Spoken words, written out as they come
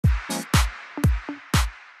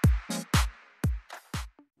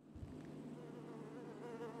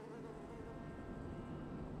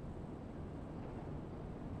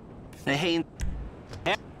Hey,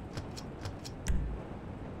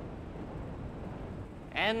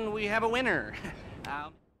 and we have a winner.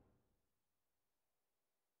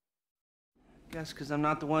 Guess because I'm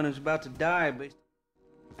not the one who's about to die, but...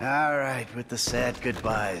 All right, with the sad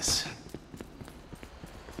goodbyes.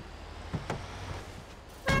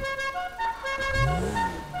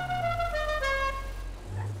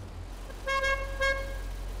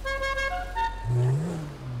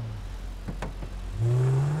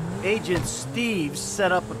 Agent Steve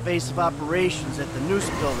set up a base of operations at the Noose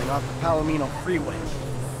building off the Palomino Freeway.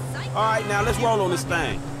 All right, now let's roll on this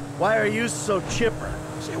thing. Why are you so chipper?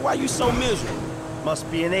 Shit, why you so miserable? Must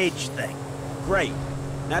be an age thing. Great.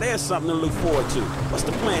 Now there's something to look forward to. What's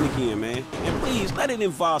the plan again, man? And please, let it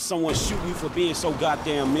involve someone shooting you for being so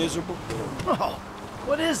goddamn miserable. Oh,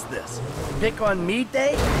 what is this? Pick on me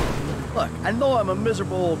day? Look, I know I'm a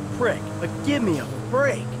miserable old prick, but give me a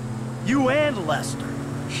break. You and Lester.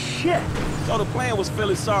 Shit. So the plan was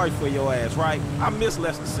feeling sorry for your ass, right? I miss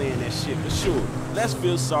Lester saying that shit for sure. Let's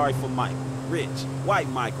feel sorry for Michael. Rich, white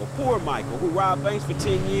Michael, poor Michael, who robbed banks for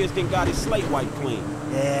 10 years, then got his slate wiped clean.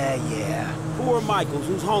 Yeah. Poor Michaels,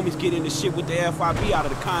 whose homies get into shit with the FIB out of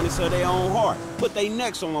the kindness of their own heart. Put their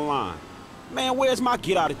necks on the line. Man, where's my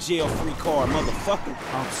get-out-of-jail-free card, motherfucker?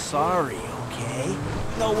 I'm sorry, okay?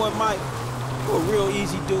 You know what, Mike? You're a real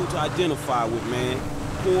easy dude to identify with, man.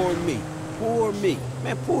 Poor me. Poor me.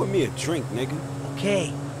 Man, pour me a drink, nigga.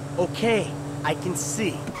 Okay, I can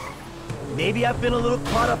see. Maybe I've been a little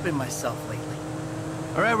caught up in myself lately.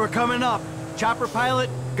 All right, we're coming up. Chopper pilot,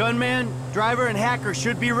 gunman, driver, and hacker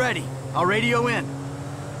should be ready. I'll radio in.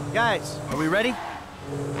 Guys, are we ready?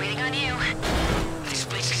 Waiting on you. This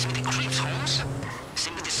place is really creeps, Holmes.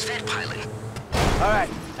 Same with this Fed pilot. All right,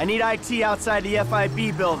 I need IT outside the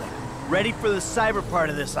FIB building. Ready for the cyber part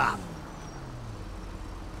of this op.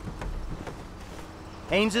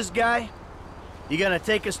 Haynes's guy? You gonna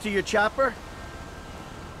take us to your chopper?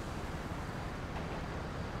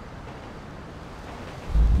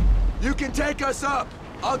 You can take us up.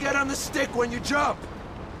 I'll get on the stick when you jump.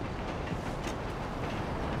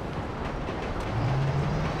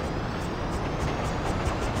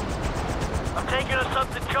 I'm taking us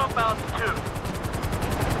up to jump altitude.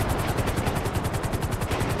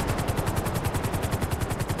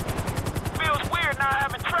 Feels weird not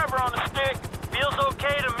having Trevor on the stick. Feels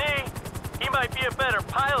okay to me. He might be a better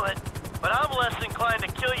pilot, but I'm less inclined to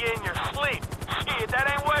kill you in your sleep. Shit, that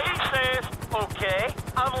ain't what he says. Okay,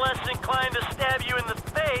 I'm less inclined to stab you in the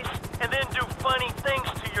face and then do funny things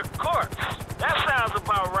to your corpse. That sounds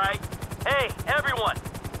about right. Hey, everyone,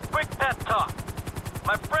 quick pep talk.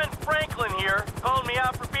 My friend Franklin here called me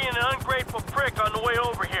out for being an ungrateful prick on the way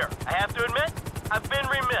over here. I have to admit, I've been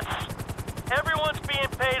remiss. Everyone's being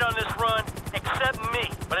paid on this run except me.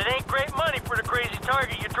 But it ain't great money for the crazy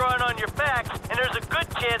target you're drawing on your backs, and there's a good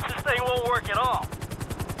chance this thing won't work at all.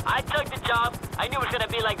 I took the job. I knew it was gonna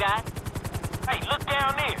be like that. Hey, look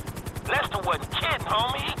down there. Lester wasn't kidding,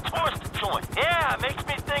 homie. He torched the joint. Yeah, makes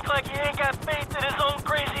me think like he ain't got faith in his own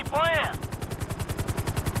crazy plan.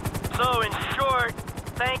 So, in short,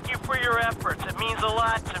 thank you for your efforts. It means a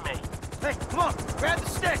lot to me. Hey, come on, grab the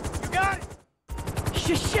stick. You got it?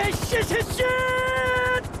 Shit!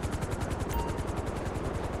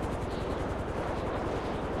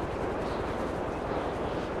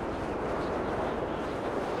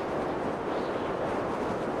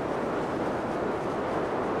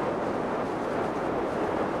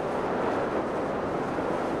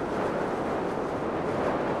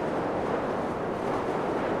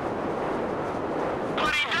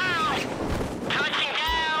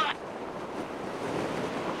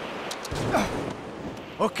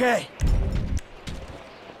 Okay.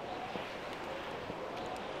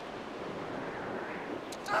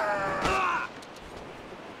 I'm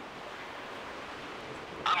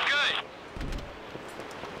good.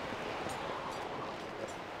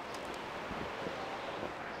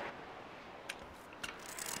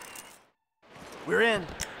 We're in.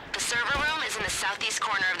 The server room is in the southeast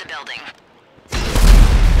corner of the building. The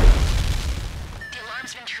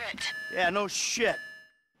alarm's been tripped. Yeah, no shit.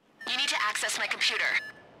 You need to access my computer.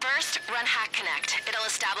 First, run Hack Connect. It'll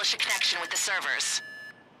establish a connection with the servers.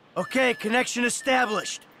 Okay, connection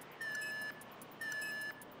established.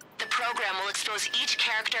 The program will expose each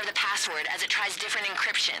character of the password as it tries different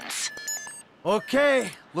encryptions. Okay,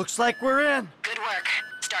 looks like we're in. Good work.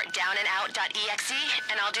 Start downandout.exe,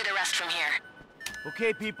 and I'll do the rest from here.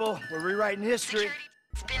 Okay, people, we're rewriting history.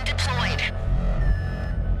 Security's been deployed.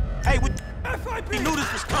 Hey, we knew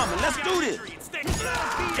this was coming. Let's do this.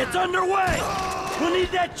 It's underway! We'll need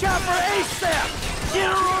that chopper ASAP! Get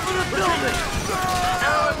her over the building!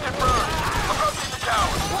 Now let's run. Approaching the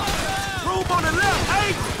tower. room on the left,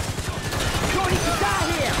 hey! Shorty could die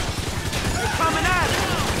here! They're coming at us!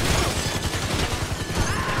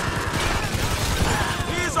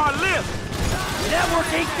 Here's our lift! The network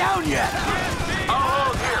ain't down yet!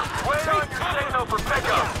 Oh, here. Wait on your signal for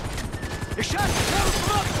pickup. The shots are coming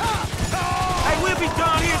from up top! Hey, we'll be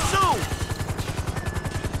down here soon!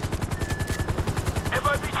 It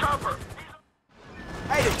might be Chopper.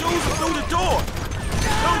 Hey, the dudes are through the door!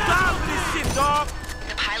 Don't die for this shit, dog!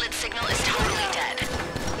 The pilot's signal is totally dead.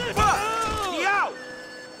 Fuck! He out!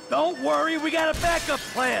 Don't worry, we got a backup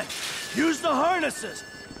plan. Use the harnesses.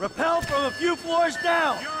 Rappel from a few floors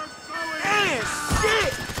down. And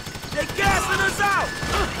shit! They gassing us out!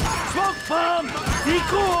 Smoke bomb! Be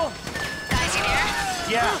cool! Guys, you there?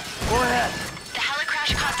 Yeah, go ahead. The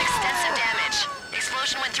helicrash caused extensive damage. The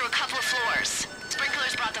explosion went through a couple of floors.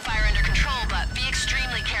 Sprinklers brought the fire under control, but be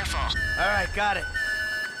extremely careful. All right, got it.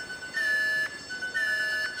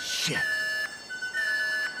 Shit.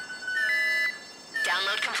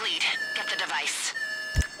 Download complete. Get the device.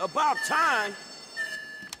 About time!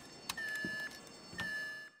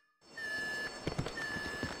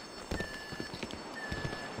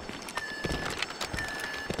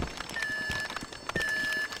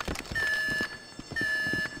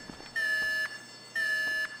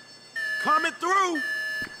 Coming through!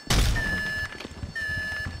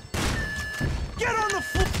 Get on the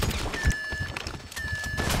floor!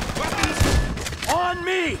 On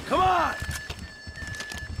me! Come on!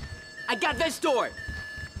 I got this door.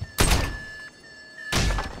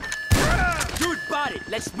 Dude, bought it.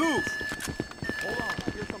 Let's move. Hold on,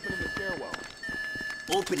 I hear something in the stairwell.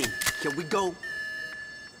 Opening. Can we go?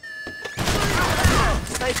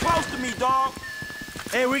 Stay close to me, dog!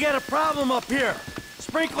 Hey, we got a problem up here.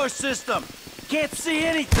 Sprinkler system. Can't see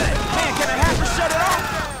anything. Man, can a hacker shut it off?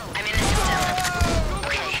 I'm in the system.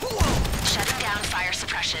 Okay. Shutting down fire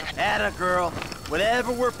suppression. Atta girl.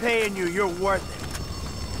 Whatever we're paying you, you're worth it.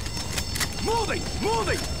 Moving!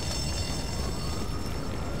 Moving!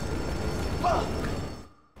 Oh!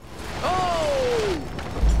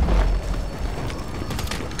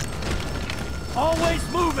 Always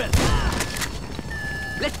moving!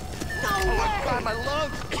 Let's... Oh my God, my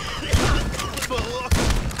lungs!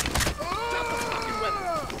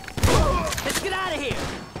 Let's get out of here.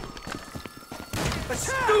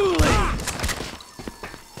 Stoolies!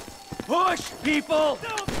 Push, people!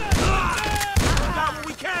 Got what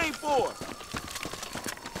we came for!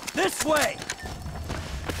 This way!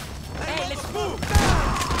 Hey, let's move.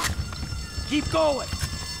 Keep going!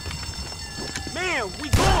 Man, we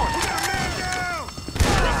going!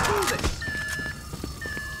 Let's do this.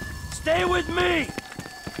 Stay with me!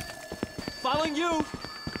 Following you.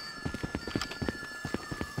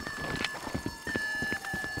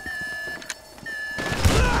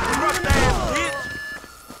 Rough ass bitch!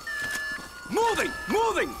 Moving!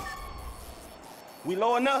 Moving! We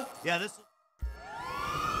low enough? Yeah, this...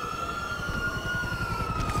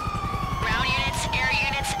 Ground units, air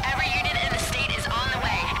units, every unit in the state is on the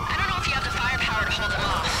way. I don't know if you have the firepower to hold them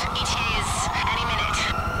off. ETA is any minute.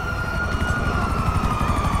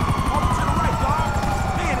 Over to the right, dog!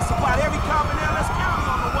 Man, it's about every cop in LS County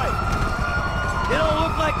on the way! They don't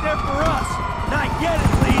look like they're for us. Not yet,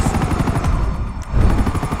 at least.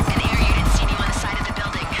 An air unit seen you on the side of the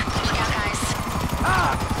building. Look out, guys.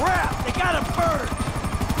 Ah, crap! They got a bird!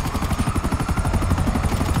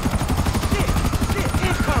 Shit!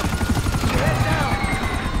 Incoming! Head down!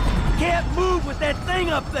 Can't move with that thing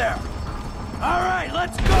up there! All right,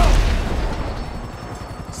 let's go!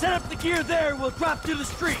 Set up the gear there, we'll drop to the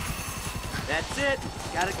street. That's it.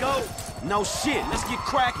 Gotta go. No shit, let's get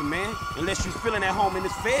cracking, man. Unless you feeling at home in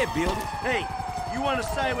this Fed building. Hey, you want to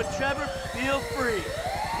side with Trevor? Feel free.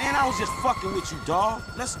 Man, I was just fucking with you, dawg.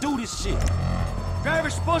 Let's do this shit.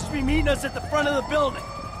 Driver's supposed to be meeting us at the front of the building.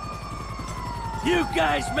 You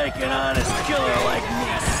guys make an honest killer like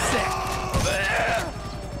me sick.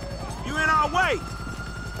 You in our way!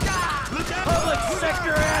 Public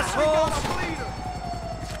sector assholes!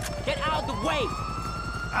 Get out of the way.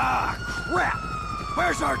 Ah, crap!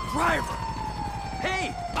 Where's our driver?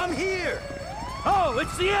 Hey, I'm here. Oh,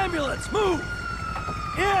 it's the ambulance! Move!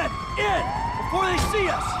 In! Before they see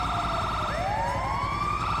us!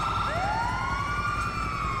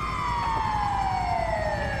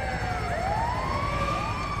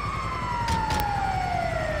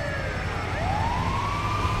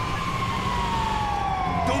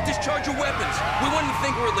 Don't discharge your weapons. We want you to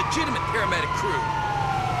think we're a legitimate paramedic crew.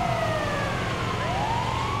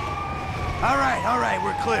 All right,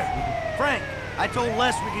 we're clear. Frank, I told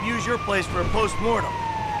Les we could use your place for a post-mortem.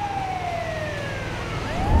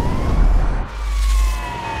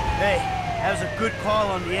 Hey, That was a good call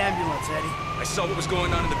on the ambulance, Eddie. I saw what was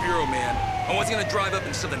going on in the Bureau, man. I wasn't gonna drive up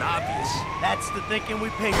into something obvious. That's the thinking we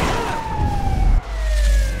paid for.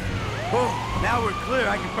 Oh, now we're clear.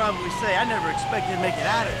 I can probably say I never expected to make it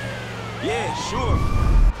out of here. Yeah, sure.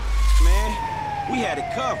 Man, we had it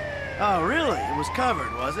covered. Oh, really? It was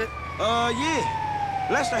covered, was it? Yeah.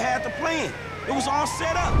 Lester had the plan. It was all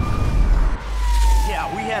set up. Yeah,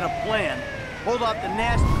 we had a plan. Hold off the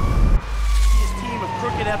nastiest team of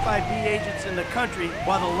crooked FIB agents in the country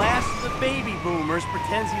while the last of the baby boomers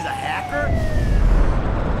pretends he's a hacker?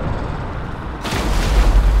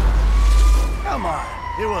 Come on.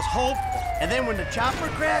 It was hopeful. And then when the chopper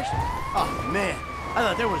crashed? Oh, man. I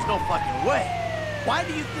thought there was no fucking way. Why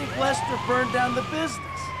do you think Lester burned down the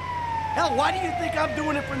business? Hell, why do you think I'm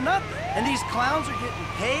doing it for nothing? And these clowns are getting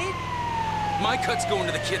paid? My cut's going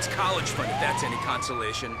to the kids' college fund, if that's any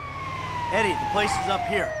consolation. Eddie, the place is up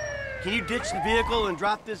here. Can you ditch the vehicle and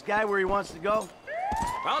drop this guy where he wants to go?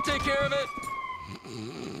 I'll take care of it.